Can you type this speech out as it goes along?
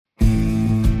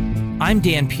I'm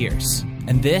Dan Pierce,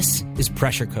 and this is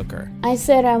Pressure Cooker. I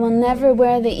said I will never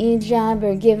wear the hijab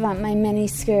or give up my mini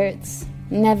skirts.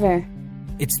 Never.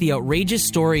 It's the outrageous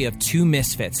story of two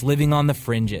misfits living on the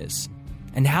fringes,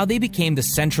 and how they became the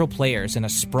central players in a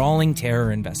sprawling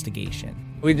terror investigation.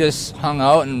 We just hung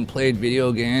out and played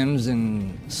video games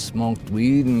and smoked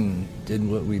weed and did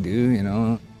what we do, you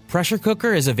know. Pressure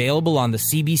Cooker is available on the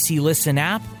CBC Listen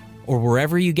app or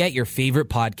wherever you get your favorite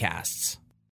podcasts.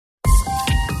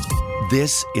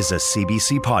 This is a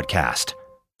CBC podcast.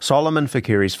 Soleiman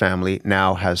Faqiri's family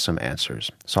now has some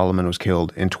answers. Soleiman was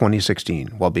killed in 2016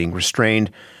 while being restrained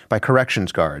by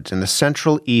corrections guards in the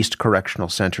Central East Correctional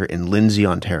Centre in Lindsay,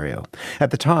 Ontario.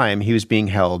 At the time, he was being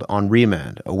held on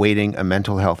remand, awaiting a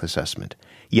mental health assessment.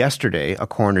 Yesterday, a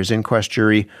coroner's inquest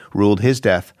jury ruled his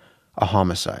death a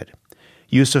homicide.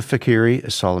 Yusuf Faqiri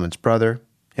is Soleiman's brother,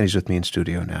 and he's with me in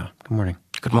studio now. Good morning.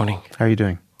 Good morning. How are you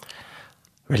doing?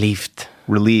 Relieved.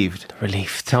 Relieved?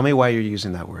 Relieved. Tell me why you're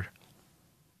using that word.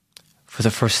 For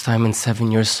the first time in 7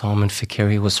 years, Soleiman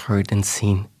Faqiri was heard and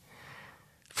seen.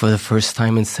 For the first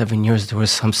time in 7 years, there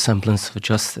was some semblance of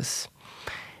justice.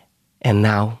 And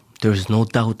now, there is no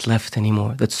doubt left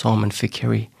anymore that Soleiman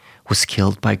Faqiri was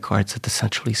killed by guards at the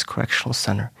Central East Correctional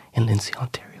Centre in Lindsay,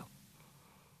 Ontario.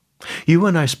 You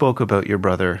and I spoke about your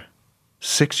brother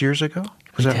 6 years ago?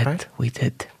 Was that right? We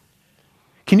did.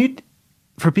 Can you,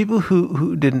 for people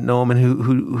who didn't know him and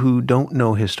who don't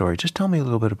know his story, just tell me a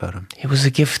little bit about him. He was a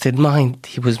gifted mind.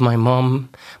 He was my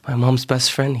mom's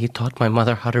best friend. He taught my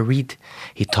mother how to read.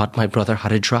 He taught my brother how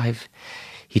to drive.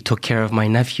 He took care of my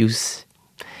nephews.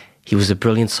 He was a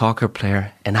brilliant soccer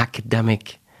player, an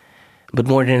academic. But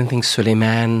more than anything,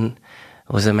 Soleiman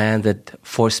was a man that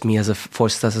forced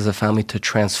us as a family to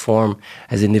transform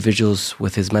as individuals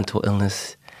with his mental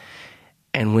illness.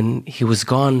 And when he was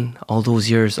gone all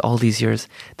these years,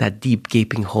 that deep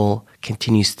gaping hole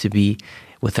continues to be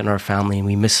within our family, and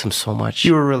we miss him so much.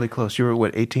 You were really close. You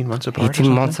were, 18 months apart?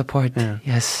 18 months apart, yeah.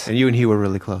 Yes. And you and he were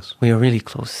really close? We were really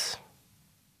close.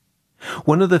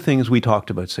 One of the things we talked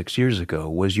about 6 years ago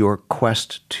was your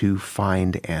quest to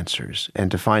find answers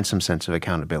and to find some sense of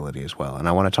accountability as well. And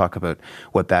I want to talk about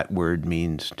what that word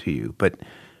means to you. But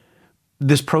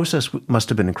this process must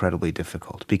have been incredibly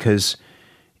difficult because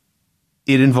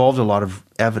it involved a lot of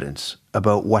evidence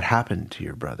about what happened to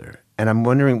your brother. And I'm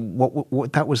wondering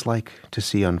what that was like to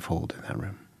see unfold in that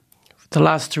room. The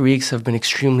last 2 weeks have been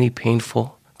extremely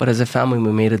painful. But as a family,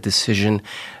 we made a decision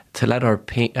to let our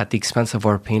pain, at the expense of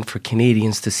our pain, for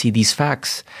Canadians to see these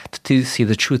facts, to see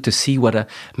the truth, to see what a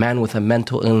man with a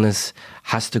mental illness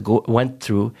went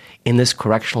through in this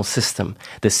correctional system.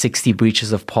 The 60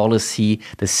 breaches of policy,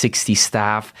 the 60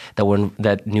 staff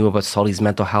that knew about Solly's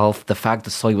mental health, the fact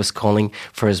that Solly was calling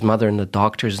for his mother in the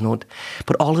doctor's note.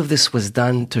 But all of this was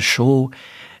done to show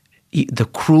the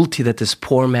cruelty that this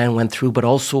poor man went through, but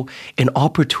also an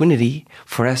opportunity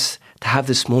for us to have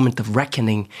this moment of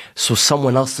reckoning so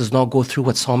someone else does not go through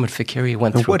what Soleiman Faqiri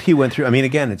went through. What he went through, I mean,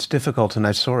 again, it's difficult and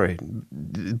I'm sorry,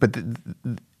 but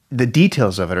the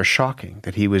details of it are shocking,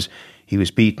 that he was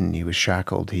beaten, he was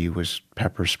shackled, he was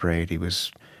pepper sprayed, he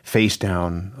was face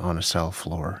down on a cell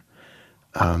floor.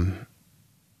 You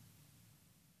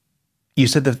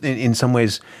said that in some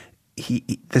ways,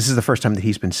 this is the first time that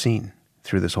he's been seen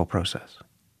through this whole process.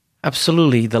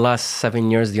 Absolutely. The last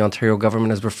 7 years, the Ontario government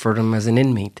has referred him as an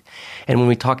inmate. And when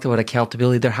we talked about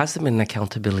accountability, there hasn't been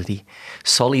accountability.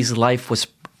 Solly's life was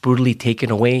brutally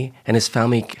taken away and his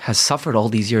family has suffered all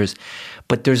these years.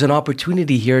 But there's an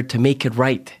opportunity here to make it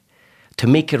right,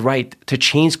 to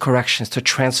change corrections, to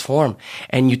transform.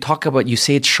 And you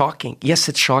say it's shocking. Yes,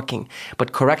 it's shocking.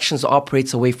 But corrections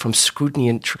operates away from scrutiny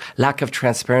and lack of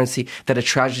transparency that a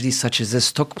tragedy such as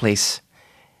this took place.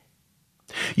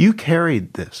 You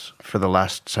carried this for the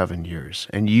last 7 years,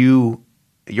 and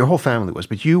your whole family was,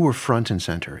 but you were front and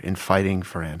center in fighting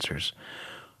for answers.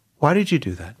 Why did you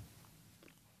do that?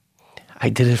 I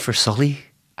did it for Solly.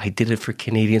 I did it for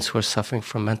Canadians who are suffering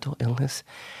from mental illness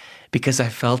because I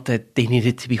felt that they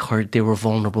needed to be heard. They were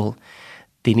vulnerable.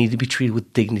 They needed to be treated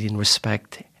with dignity and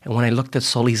respect. And when I looked at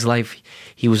Solly's life,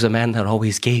 he was a man that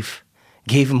always gave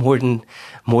more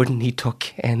than he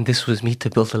took. And this was me to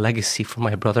build a legacy for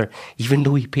my brother. Even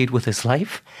though he paid with his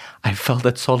life, I felt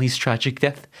that Solly's tragic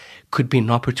death could be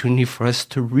an opportunity for us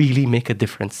to really make a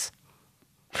difference.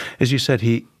 As you said,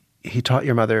 he taught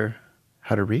your mother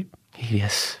how to read?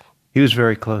 Yes. He was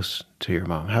very close to your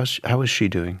mom. How is she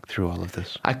doing through all of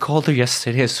this? I called her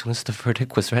yesterday as soon as the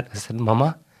verdict was read. I said,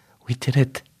 Mama, we did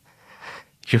it.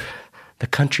 The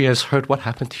country has heard what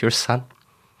happened to your son.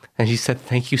 And she said,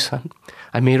 thank you, son.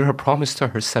 I made her a promise to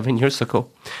her 7 years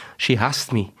ago. She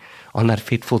asked me, on that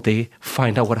fateful day,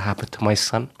 find out what happened to my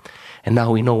son. And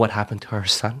now we know what happened to her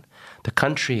son. The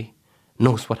country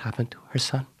knows what happened to her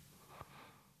son.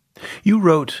 You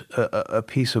wrote a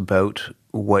piece about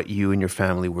what you and your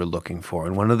family were looking for.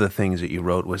 And one of the things that you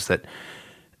wrote was that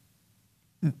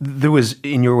there was,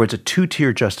 in your words, a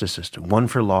two-tier justice system, one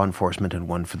for law enforcement and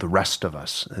one for the rest of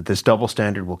us. This double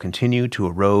standard will continue to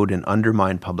erode and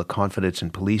undermine public confidence in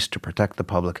police to protect the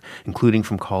public, including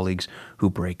from colleagues who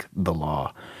break the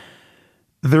law.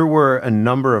 There were a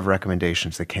number of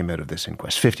recommendations that came out of this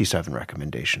inquest, 57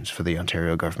 recommendations for the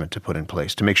Ontario government to put in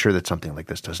place to make sure that something like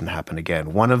this doesn't happen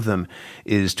again. One of them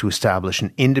is to establish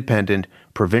an independent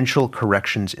provincial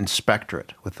corrections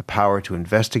inspectorate with the power to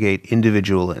investigate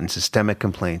individual and systemic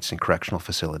complaints in correctional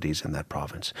facilities in that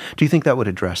province. Do you think that would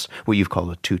address what you've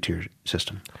called a two-tier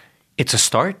system? It's a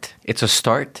start. It's a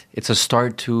start. It's a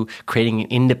start to creating an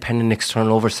independent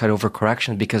external oversight over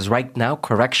corrections, because right now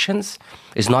corrections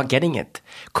is not getting it.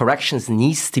 Corrections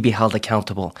needs to be held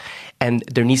accountable, and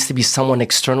there needs to be someone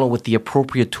external with the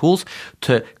appropriate tools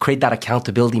to create that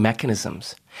accountability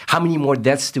mechanisms. How many more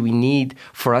deaths do we need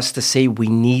for us to say we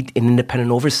need an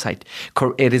independent oversight?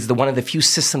 It is one of the few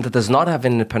systems that does not have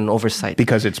an independent oversight.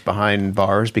 Because it's behind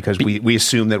bars? Because we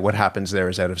assume that what happens there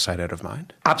is out of sight, out of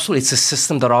mind? Absolutely. It's a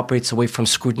system that operates away from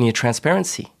scrutiny and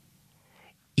transparency.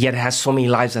 Yet it has so many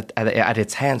lives at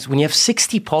its hands. When you have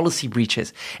 60 policy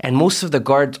breaches and most of the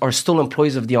guards are still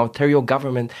employees of the Ontario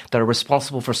government that are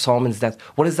responsible for Solomons' death,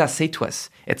 what does that say to us?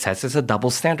 It says it's a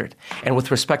double standard. And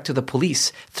with respect to the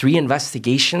police, 3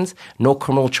 investigations, no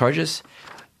criminal charges.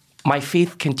 My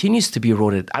faith continues to be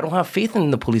eroded. I don't have faith in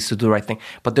the police to do the right thing,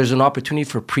 but there's an opportunity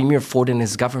for Premier Ford and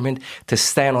his government to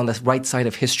stand on the right side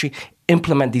of history,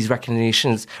 implement these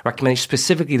recommendations,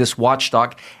 specifically this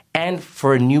watchdog, and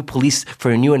for a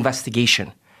new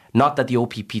investigation, not that the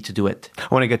OPP to do it. I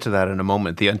want to get to that in a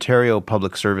moment. The Ontario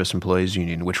Public Service Employees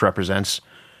Union, which represents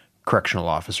correctional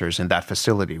officers in that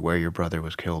facility where your brother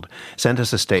was killed, sent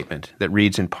us a statement that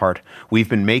reads in part, "We've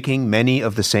been making many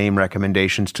of the same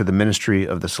recommendations to the Ministry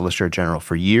of the Solicitor General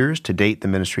for years. To date, the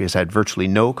Ministry has had virtually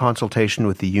no consultation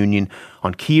with the union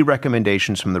on key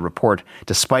recommendations from the report,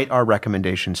 despite our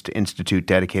recommendations to institute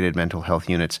dedicated mental health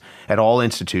units at all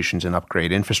institutions and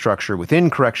upgrade infrastructure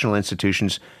within correctional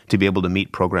institutions to be able to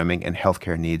meet programming and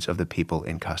healthcare needs of the people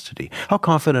in custody." How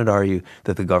confident are you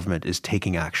that the government is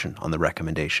taking action on the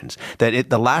recommendations? That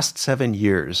the last 7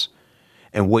 years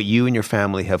and what you and your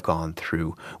family have gone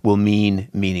through will mean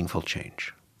meaningful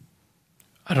change?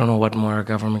 I don't know what more our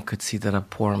government could see that a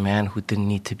poor man who didn't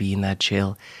need to be in that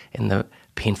jail and the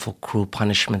painful, cruel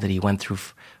punishment that he went through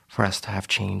for us to have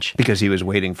change. Because he was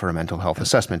waiting for a mental health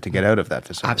assessment to get out of that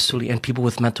facility. Absolutely. And people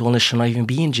with mental illness should not even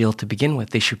be in jail to begin with.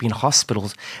 They should be in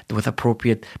hospitals with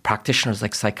appropriate practitioners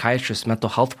like psychiatrists, mental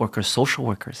health workers, social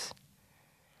workers.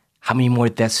 How many more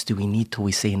deaths do we need till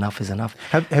we say enough is enough?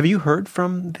 Have you heard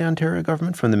from the Ontario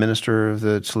government, from the Minister of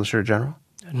the Solicitor General?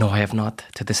 No, I have not.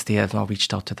 To this day, I have not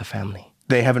reached out to the family.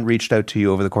 They haven't reached out to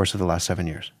you over the course of the last 7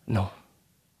 years? No.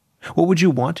 What would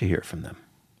you want to hear from them?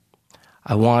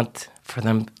 I want for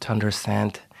them to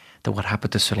understand that what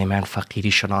happened to Soleiman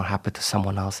Faqiri should not happen to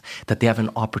someone else, that they have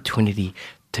an opportunity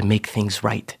to make things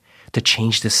right, to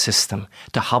change the system,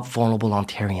 to help vulnerable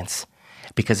Ontarians.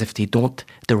 Because if they don't,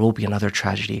 there will be another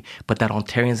tragedy. But that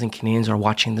Ontarians and Canadians are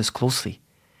watching this closely.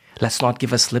 Let's not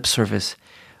give us lip service.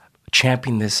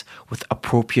 Champion this with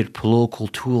appropriate political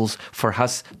tools for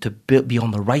us to be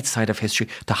on the right side of history,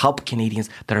 to help Canadians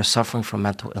that are suffering from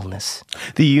mental illness.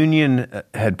 The union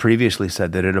had previously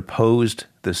said that it opposed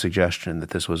the suggestion that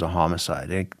this was a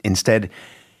homicide. Instead,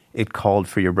 it called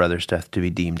for your brother's death to be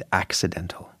deemed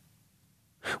accidental.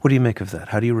 What do you make of that?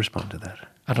 How do you respond to that?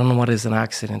 I don't know what is an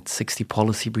accident. 60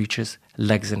 policy breaches,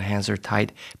 legs and hands are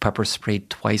tied, pepper sprayed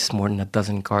twice, more than a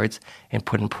dozen guards, and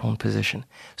put in prone position.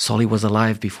 Solly was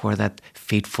alive before that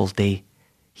fateful day.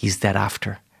 He's dead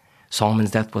after.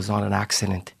 Solomon's death was not an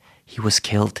accident. He was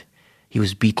killed. He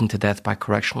was beaten to death by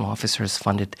correctional officers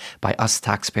funded by us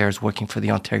taxpayers working for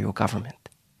the Ontario government.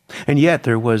 And yet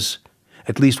there was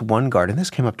at least one guard, and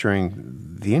this came up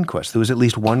during the inquest, there was at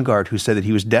least one guard who said that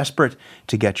he was desperate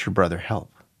to get your brother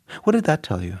help. What did that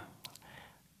tell you?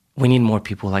 We need more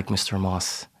people like Mr.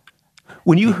 Moss.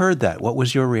 When you heard that, what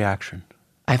was your reaction?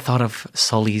 I thought of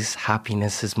Sully's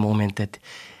happiness, his moment that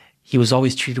he was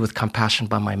always treated with compassion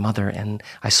by my mother, and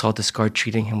I saw this guard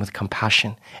treating him with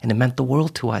compassion, and it meant the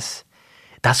world to us.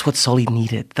 That's what Sully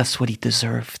needed. That's what he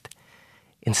deserved.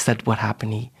 Instead, what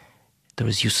happened? There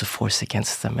was use of force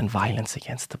against them and violence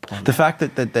against the poor man. The fact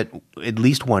that at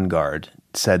least one guard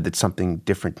said that something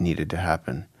different needed to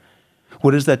happen,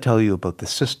 what does that tell you about the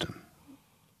system?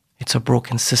 It's a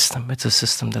broken system. It's a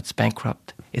system that's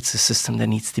bankrupt. It's a system that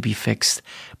needs to be fixed.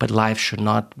 But lives should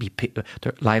not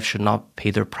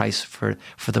pay their price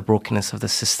for the brokenness of the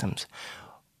systems.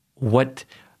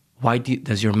 Why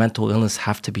does your mental illness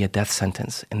have to be a death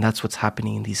sentence? And that's what's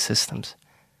happening in these systems.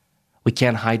 We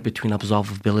can't hide between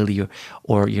absolvability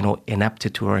or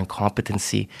ineptitude or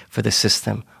incompetency for the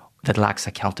system that lacks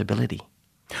accountability.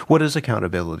 What does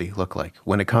accountability look like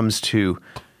when it comes to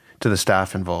the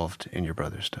staff involved in your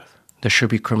brother's death? There should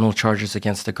be criminal charges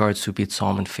against the guards who beat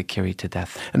Soleiman Faqiri to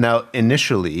death. And now,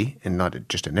 initially, and not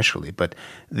just initially, but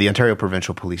the Ontario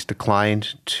Provincial Police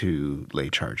declined to lay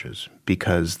charges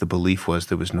because the belief was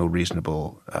there was no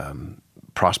reasonable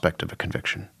prospect of a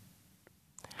conviction.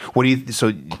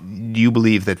 So do you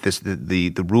believe that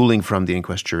the ruling from the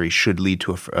inquest jury should lead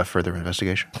to a further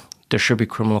investigation? There should be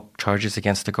criminal charges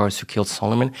against the guards who killed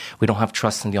Soleiman. We don't have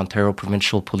trust in the Ontario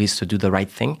Provincial Police to do the right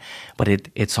thing, but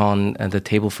it's on the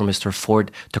table for Mr.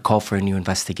 Ford to call for a new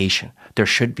investigation. There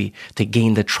should be, to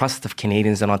gain the trust of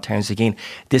Canadians and Ontarians again.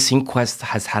 This inquest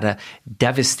has had a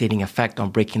devastating effect on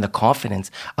breaking the confidence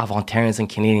of Ontarians and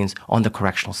Canadians on the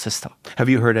correctional system. Have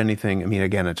you heard anything? I mean,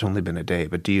 again, it's only been a day,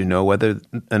 but do you know whether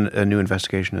a new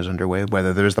investigation is underway,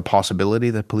 whether there's the possibility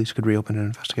that police could reopen an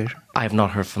investigation? I have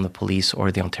not heard from the police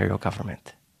or the Ontario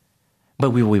government,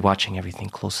 but we will be watching everything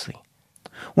closely.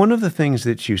 One of the things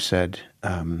that you said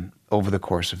over the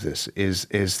course of this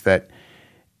is that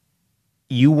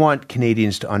you want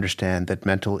Canadians to understand that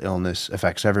mental illness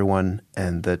affects everyone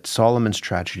and that Soleiman's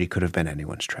tragedy could have been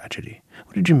anyone's tragedy.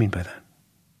 What did you mean by that?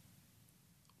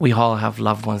 We all have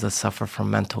loved ones that suffer from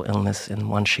mental illness in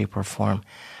one shape or form,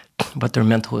 but their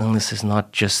mental illness is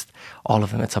not just all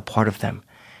of them, it's a part of them.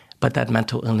 But that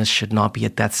mental illness should not be a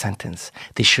death sentence.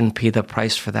 They shouldn't pay the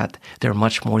price for that. They're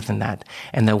much more than that.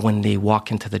 And that when they walk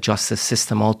into the justice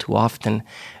system all too often,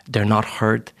 they're not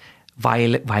heard.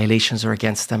 Violations are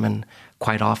against them, and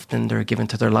quite often they're given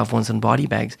to their loved ones in body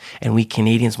bags. And we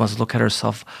Canadians must look at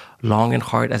ourselves long and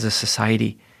hard as a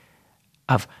society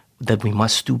that we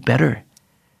must do better.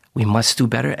 We must do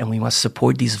better, and we must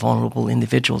support these vulnerable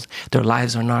individuals. Their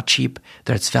lives are not cheap.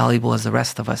 They're as valuable as the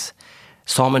rest of us.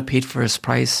 Soleiman paid for his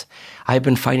price. I've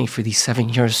been fighting for these 7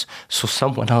 years so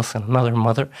someone else and another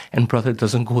mother and brother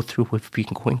doesn't go through what we've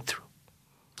been going through.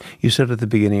 You said at the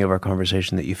beginning of our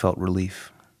conversation that you felt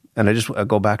relief. And I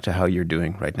go back to how you're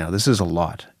doing right now. This is a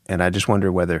lot. And I just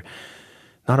wonder whether,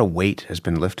 not a weight has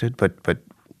been lifted, but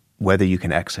whether you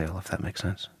can exhale, if that makes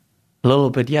sense. A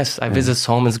little bit, yes. I visit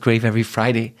Soleiman's grave every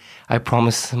Friday. I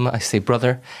promise him, I say,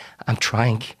 brother, I'm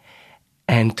trying.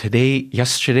 And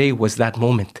yesterday was that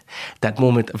moment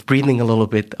of breathing a little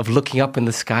bit, of looking up in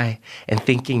the sky and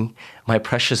thinking, my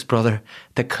precious brother,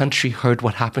 the country heard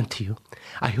what happened to you.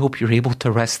 I hope you're able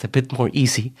to rest a bit more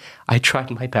easy. I tried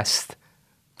my best.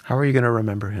 How are you going to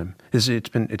remember him? It's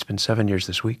been 7 years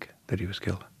this week that he was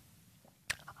killed.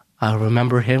 I'll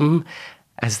remember him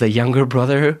as the younger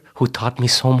brother who taught me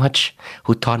so much,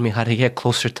 who taught me how to get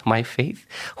closer to my faith,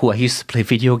 who I used to play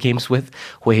video games with,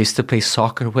 who I used to play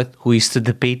soccer with, who used to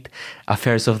debate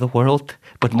affairs of the world.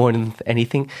 But more than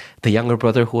anything, the younger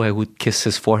brother who I would kiss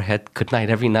his forehead goodnight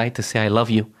every night to say, I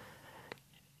love you.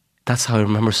 That's how I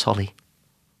remember Solly.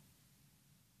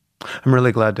 I'm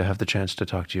really glad to have the chance to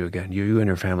talk to you again. You and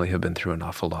your family have been through an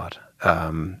awful lot.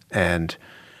 And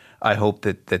I hope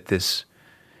that this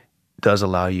does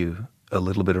allow you a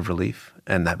little bit of relief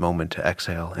and that moment to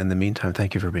exhale. In the meantime,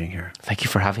 thank you for being here. Thank you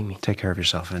for having me. Take care of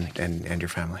yourself and your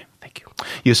family. Thank you.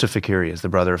 Yusuf Faqiri is the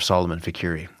brother of Soleiman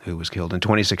Faqiri, who was killed in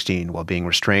 2016 while being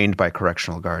restrained by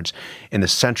correctional guards in the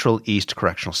Central East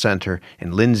Correctional Centre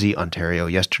in Lindsay, Ontario.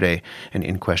 Yesterday, an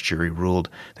inquest jury ruled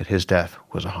that his death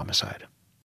was a homicide.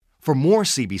 For more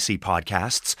CBC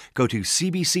podcasts, go to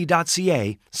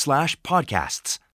cbc.ca/podcasts.